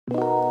Hey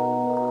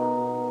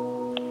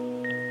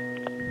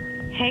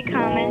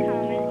Common,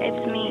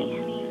 it's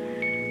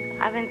me.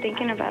 I've been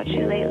thinking about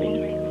you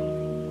lately.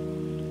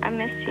 I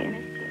miss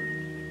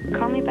you.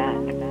 Call me back.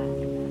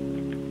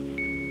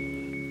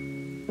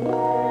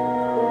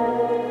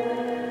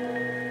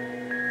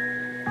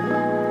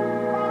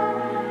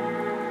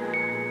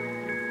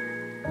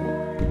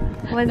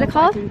 What is it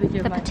called?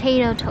 The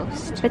potato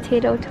toast.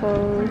 Potato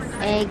toast.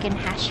 Egg and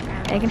hash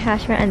brown. Egg and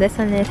hash brown. And this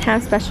one is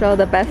ham special,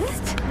 the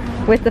best.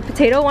 With the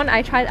potato one,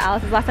 I tried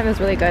Alice's last time. It was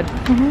really good.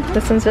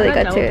 This one's really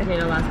good too.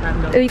 Potato last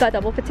time, though. Oh, you got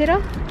double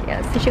potato?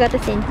 Yeah, so she got the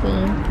same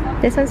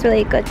thing. This one's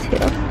really good too.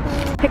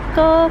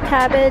 Pickle,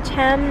 cabbage,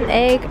 ham,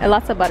 egg, and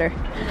lots of butter.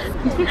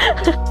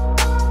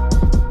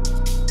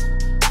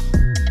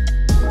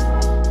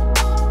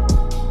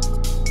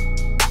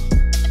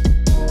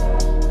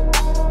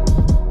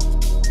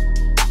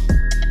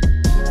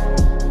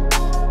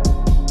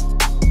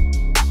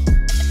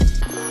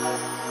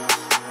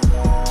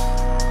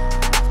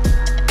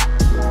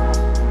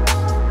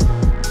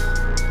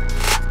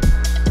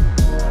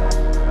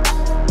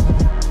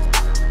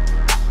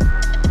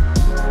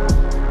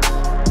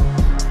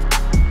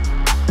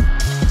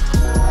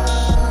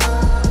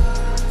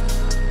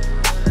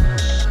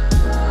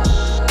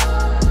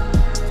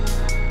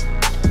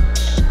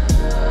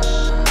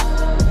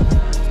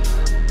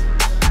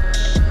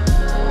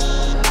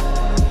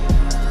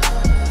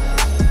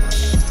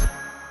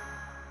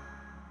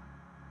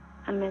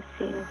 I miss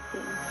you.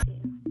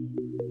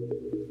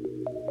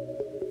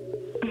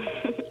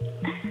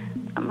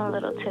 I'm a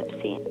little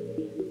tipsy.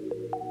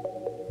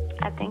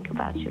 I think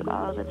about you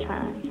all the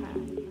time.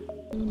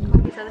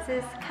 So this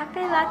is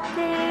cafe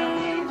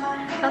latte.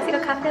 Also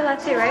got cafe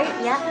latte, right?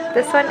 Yeah.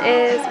 This one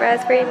is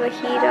raspberry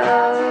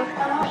mojito.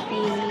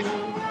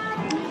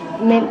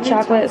 Mint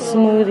chocolate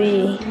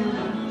smoothie.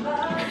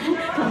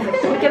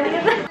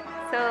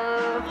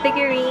 So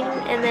figurine,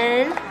 and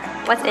then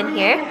what's in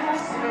here?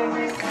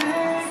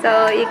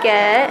 So you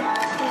get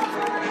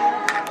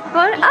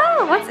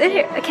what's in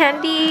here? A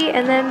candy,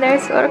 and then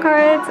there's photo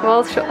cards.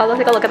 Well, I'll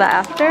take a look at that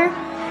after.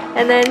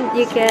 And then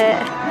you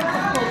get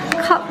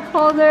cup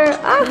holder.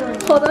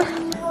 Hold on.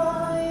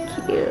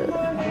 Cute.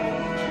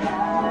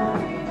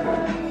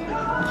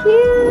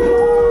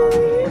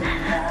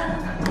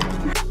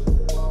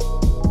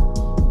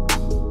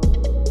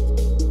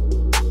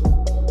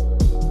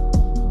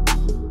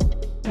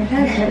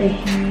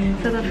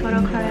 So the photo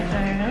cards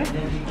are...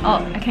 Oh,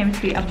 I can't even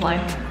see. I'm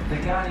blind.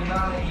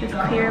 This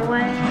clear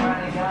one.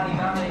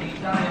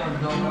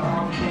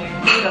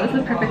 There we go. This is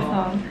a perfect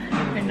song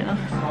right now.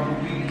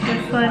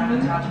 This one.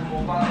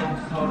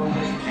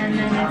 And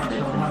then this is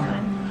this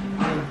one.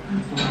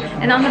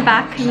 And on the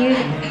back, can you...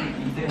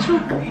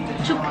 Chuk.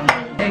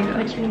 There you go.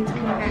 Which means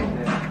congrats.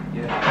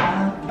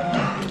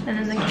 And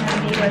then the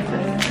candy was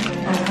this.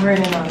 Oh,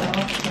 really?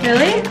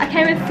 Really? I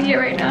can't even see it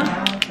right now.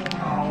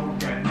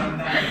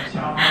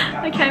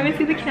 I can't even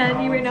see the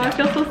candy right now. I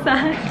feel so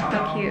sad. So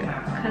cute.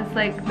 Because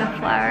like the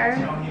flower, I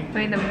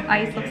mean the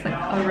ice looks like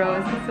a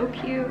rose. It's so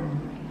cute.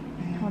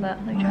 Hold up,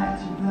 let me try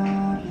it.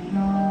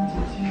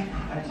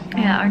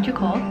 Yeah, aren't you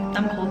cold?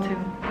 I'm cold too.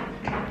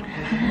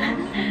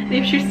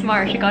 Maybe she's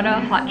smart. She got a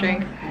hot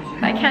drink.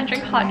 But I can't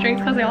drink hot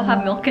drinks because they all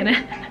have milk in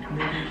it.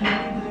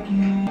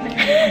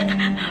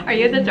 Are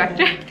you the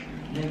director?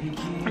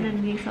 And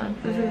then these ones.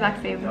 This is the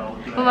exact same. Well,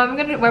 what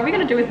are we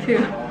gonna do with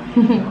two?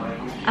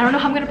 I don't know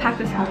how I'm gonna pack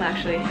this home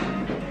actually.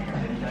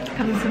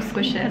 Comes with some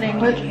squish it.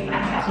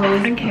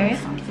 Clothes and carry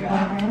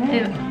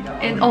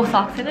it. Oh,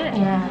 socks in it?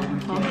 Yeah.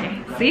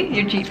 Okay. See?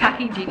 You're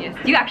packing genius.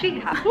 Do you actually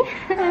have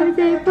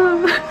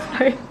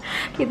Sorry.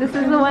 Okay, this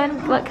is the one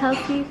what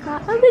Kelsey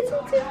got. Oh, this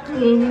one's so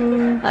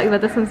cute. Oh, but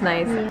this one's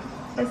nice.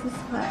 This is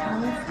what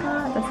Alice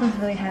got. This one's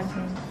really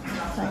handsome. I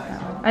like that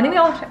one. I think we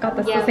all got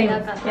the same. We all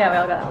got yeah, we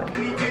all got that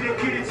one.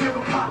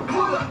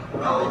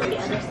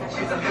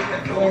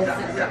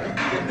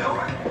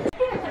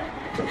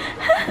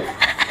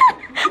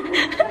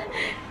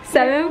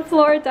 Seventh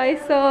floor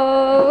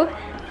Daiso.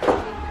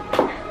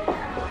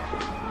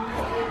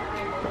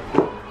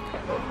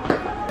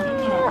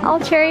 All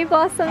cherry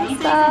blossom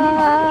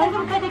stuff.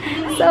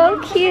 So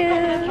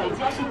cute.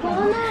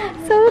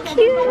 So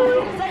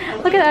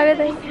cute. Look at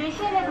everything.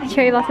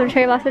 Cherry blossom,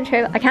 cherry blossom,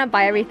 cherry blossom. I can't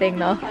buy everything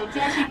though.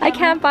 I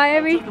can't buy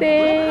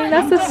everything.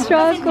 That's a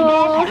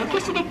struggle.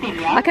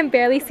 I can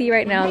barely see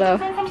right now though.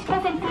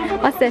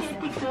 What's this?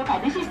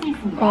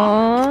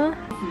 Aww.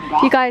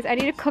 You guys, I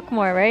need to cook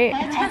more, right?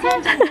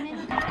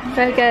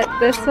 So I get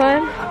this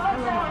one.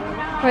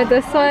 Or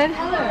this one.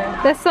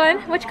 This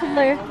one. Which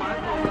color?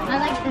 I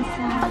like this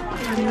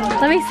one.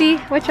 Let me see.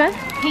 Which one?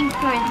 Pink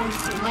or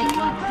this white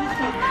one.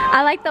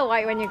 I like the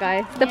white one, you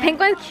guys. The pink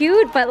one's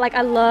cute, but like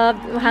I love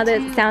how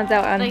this sounds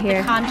out on Like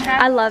here. the contrast?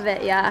 I love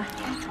it, yeah.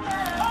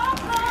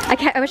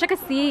 I wish I could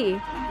see.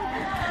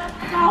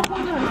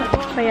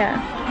 But yeah.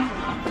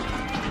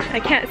 I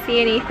can't see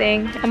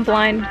anything. I'm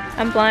blind.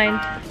 I'm blind.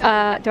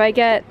 Do I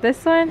get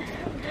this one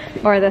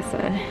or this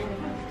one?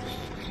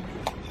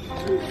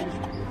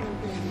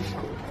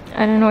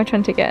 I don't know which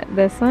one to get.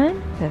 This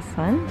one, this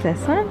one,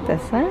 this one,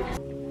 this one.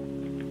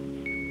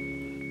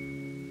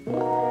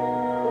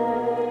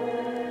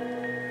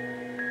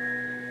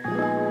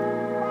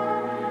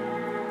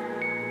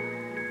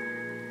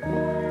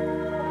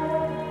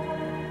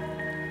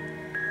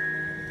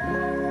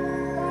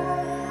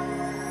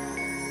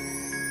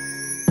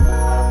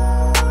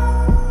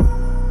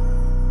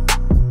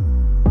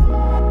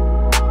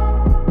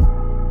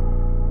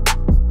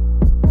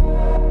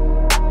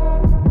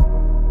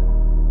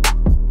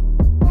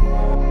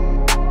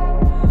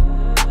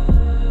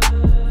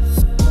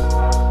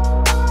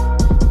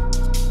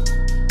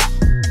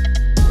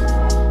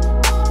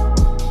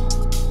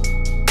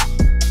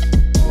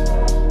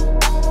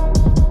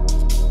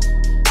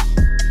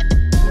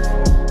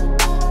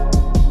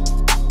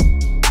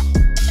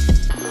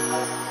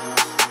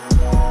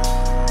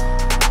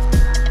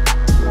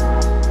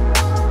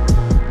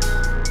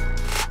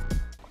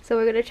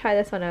 gonna try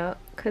this one out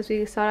because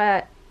we saw it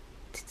at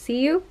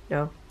CU?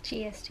 No.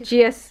 GS2.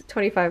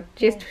 GS25.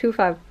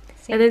 GS25.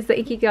 And there's the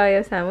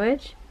Ikigayo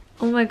sandwich.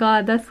 Oh my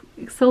god, that's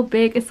so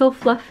big. It's so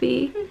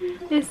fluffy.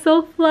 It's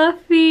so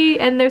fluffy.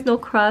 And there's no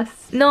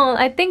crust. No,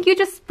 I think you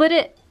just split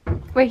it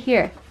right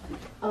here.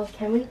 Oh,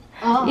 can we?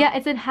 Oh. Yeah,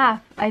 it's in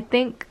half. I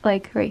think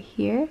like right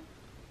here.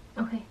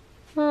 Okay.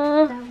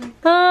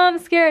 I'm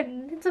scared.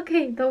 It's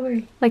okay, don't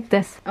worry. Like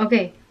this.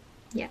 Okay.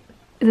 Yeah.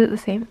 Is it the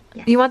same?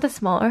 Yes. You want the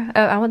smaller?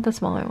 Oh, I want the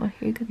smaller one.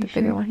 You get the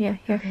bigger one. Yeah,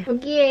 here.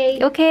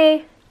 Okay.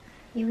 Okay.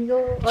 Here we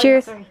go.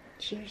 Cheers. Oh, sorry.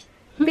 Cheers.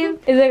 Is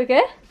it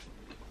good?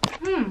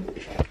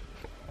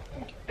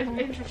 It's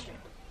interesting.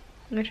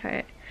 I'm gonna try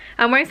it.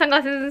 I'm wearing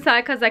sunglasses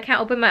inside because I can't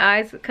open my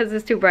eyes because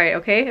it's too bright,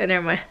 okay?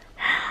 Never mind.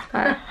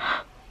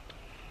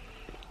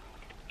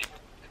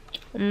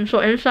 So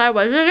inside,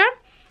 what is it again?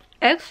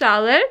 Egg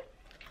salad.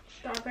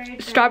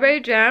 Strawberry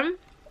jam.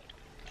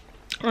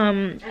 I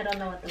don't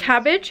know what this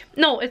Cabbage.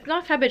 No, it's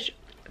not cabbage.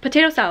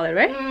 Potato salad,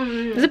 right?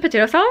 Is it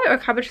potato salad or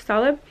cabbage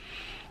salad?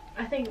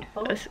 I think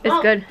both. It's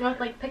good. With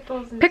like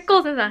pickles and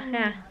Pickles and that,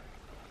 yeah.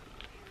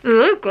 It's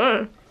really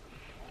good.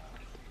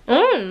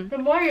 The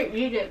more you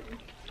eat it.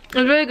 It's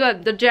really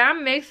good. The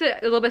jam makes it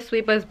a little bit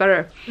sweet, but it's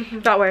better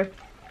that way.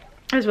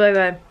 It's really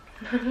good.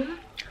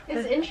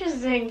 It's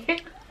interesting.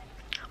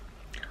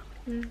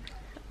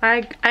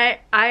 I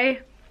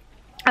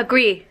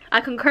agree. I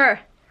concur.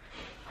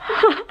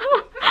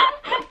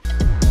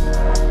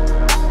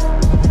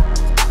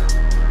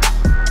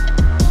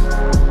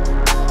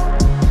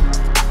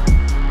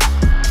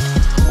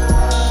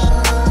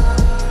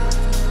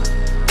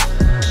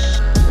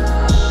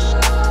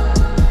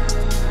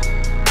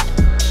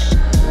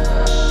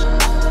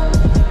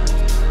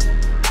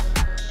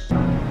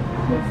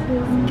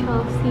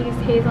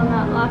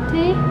 Hazelnut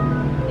latte.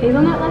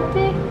 Hazelnut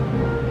latte?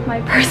 My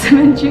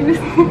persimmon juice.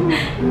 And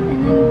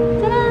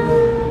then, ta-da!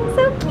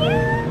 So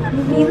cute!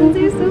 These ones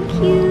are so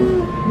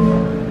cute.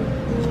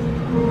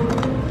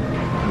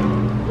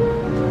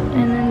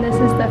 And then this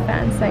is the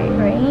fan site,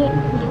 right?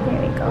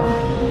 There we go.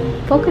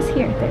 Focus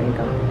here. There we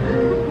go.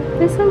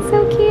 This one's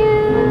so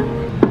cute.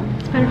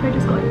 It's better if I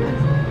just go like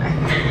this.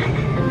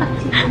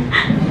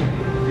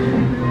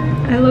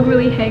 I look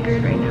really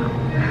haggard right now.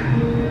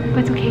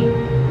 But it's okay.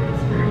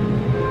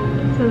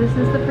 So this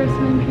is the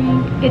persimmon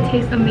drink. It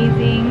tastes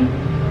amazing.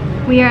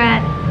 We are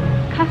at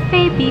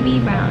Cafe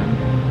BB Brown.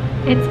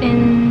 It's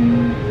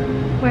in,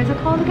 where's it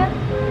called again?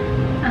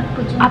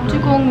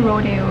 Apjugong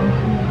Rodeo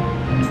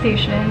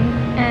Station.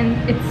 And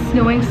it's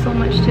snowing so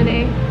much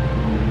today.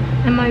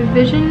 And my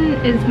vision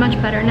is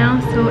much better now.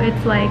 So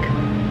it's like,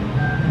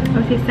 I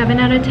would say 7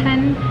 out of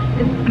 10.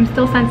 I'm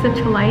still sensitive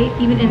to light,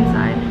 even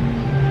inside.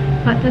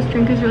 But this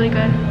drink is really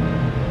good.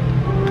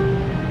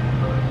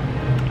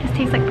 It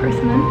tastes like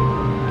persimmon.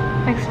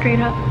 Like straight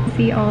up.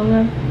 See all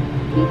the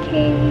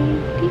DK.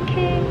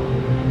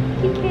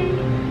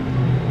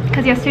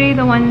 Because yesterday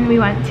the one we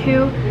went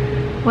to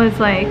was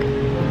like,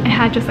 it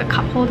had just a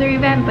cup holder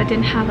event but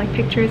didn't have like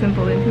pictures and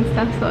balloons and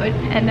stuff, so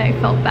and I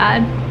felt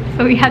bad.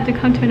 So we had to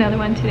come to another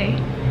one today.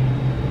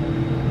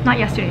 Not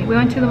yesterday, we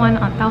went to the one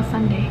on that was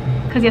Sunday.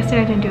 Because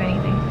yesterday I didn't do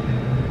anything.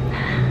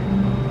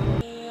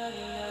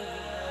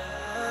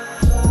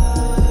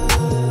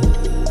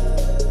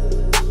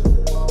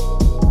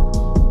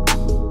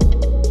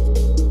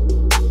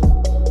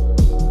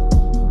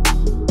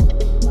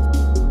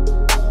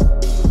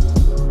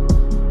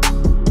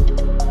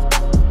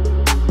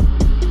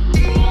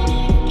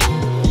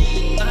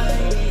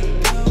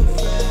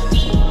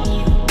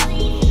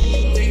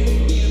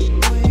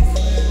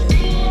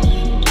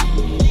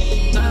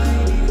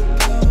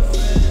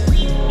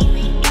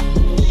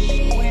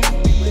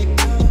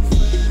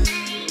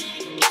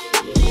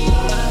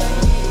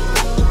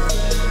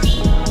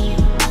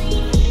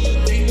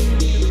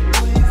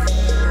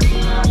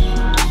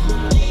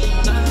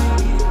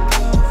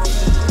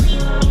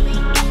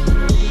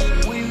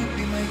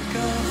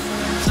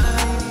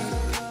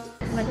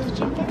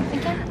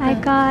 I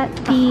got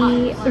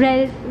the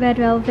red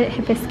velvet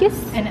hibiscus,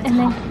 and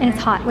it's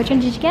hot. Which one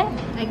did you get?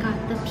 I got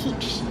the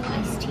peach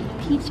iced tea.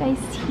 Peach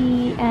iced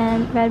tea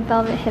and red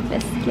velvet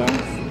hibiscus.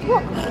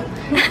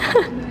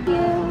 Thank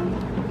you.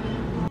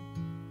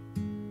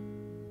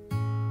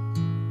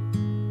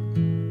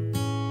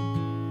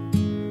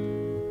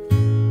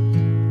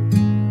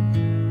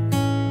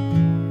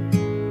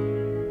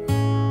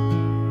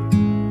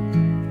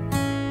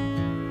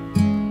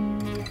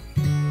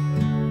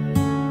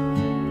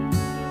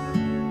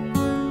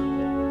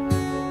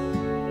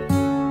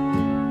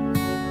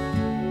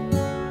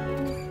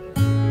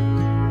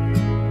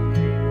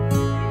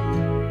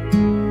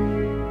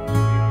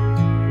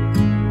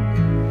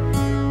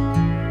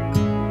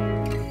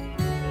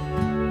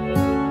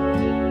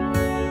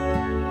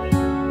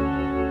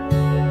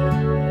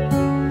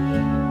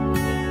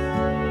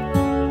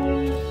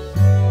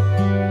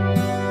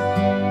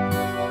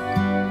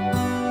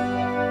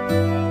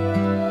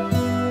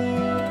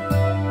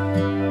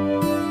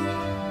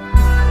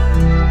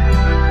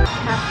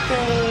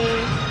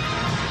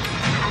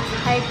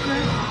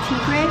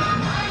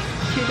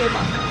 Tigre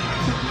vodka.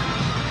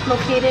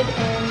 located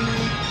in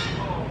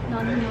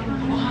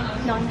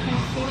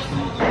non-train station.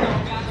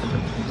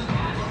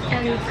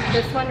 And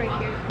this one right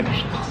here,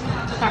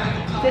 sorry,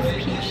 this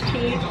peach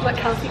tea, what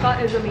Kelsey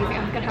got is amazing.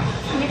 I'm gonna have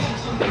this.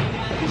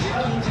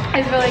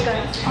 It's really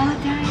good. Oh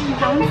dang,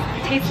 that one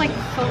tastes like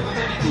so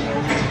good.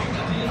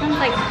 This one's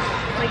like a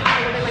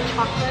little bit like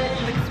chocolate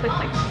mixed with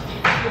like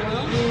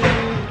swirl.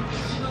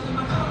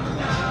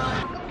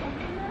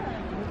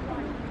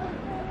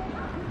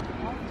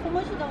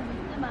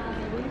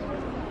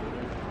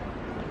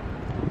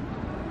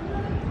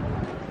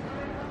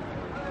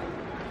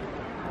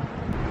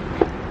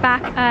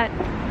 Back at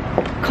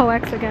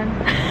Coex again.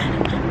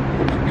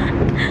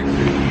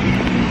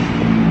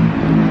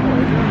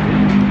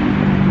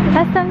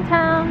 SM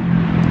Town.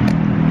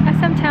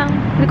 SM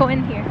Town. We go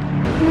in here.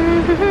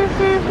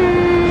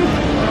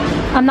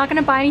 I'm not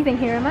gonna buy anything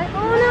here, am I?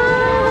 Oh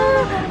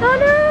no! Oh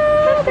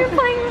no! They're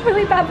playing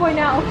really bad boy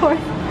now, of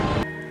course.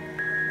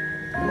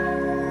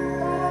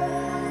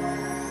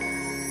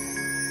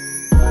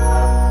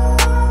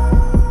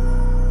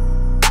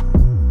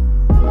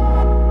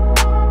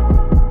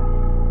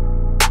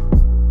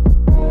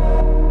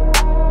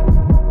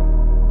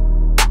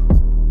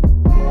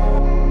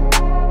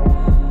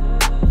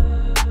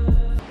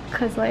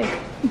 Cause like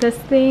this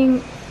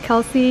thing,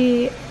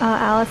 Kelsey,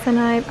 Alice and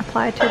I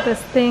applied to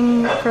this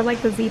thing for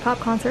like the Z-pop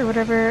concert or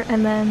whatever,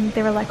 and then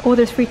they were like, oh,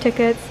 there's free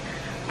tickets,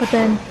 but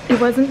then it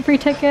wasn't free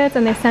tickets,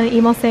 and they sent an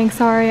email saying,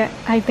 sorry,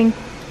 I think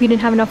we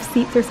didn't have enough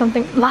seats or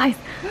something. Lies!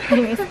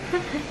 Anyways,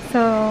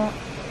 so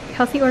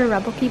Kelsey ordered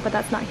rebel-ki, but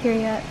that's not here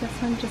yet.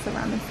 This one's just a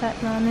ramen set.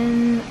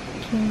 Ramen,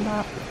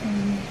 kimbap,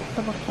 and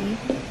rebel-ki.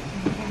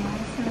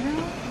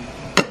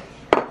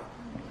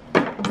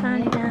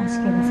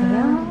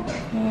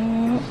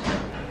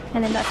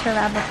 And then that's her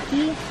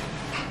rebel-ki.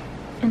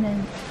 And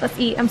then let's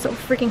eat. I'm so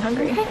freaking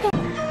hungry.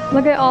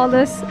 Look at all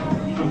this.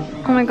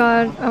 Oh my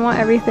god, I want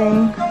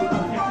everything.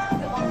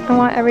 I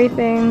want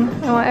everything.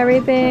 I want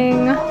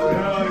everything.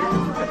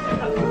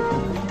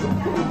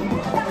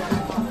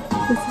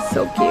 This is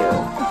so cute.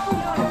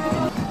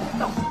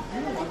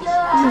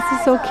 This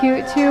is so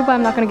cute too, but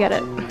I'm not gonna get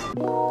it.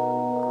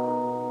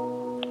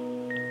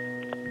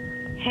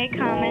 Hey,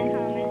 Common.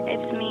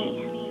 It's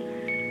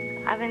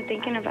me. I've been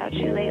thinking about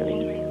you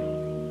lately.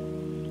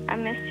 I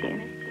missed you.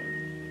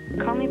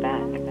 Call me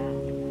back.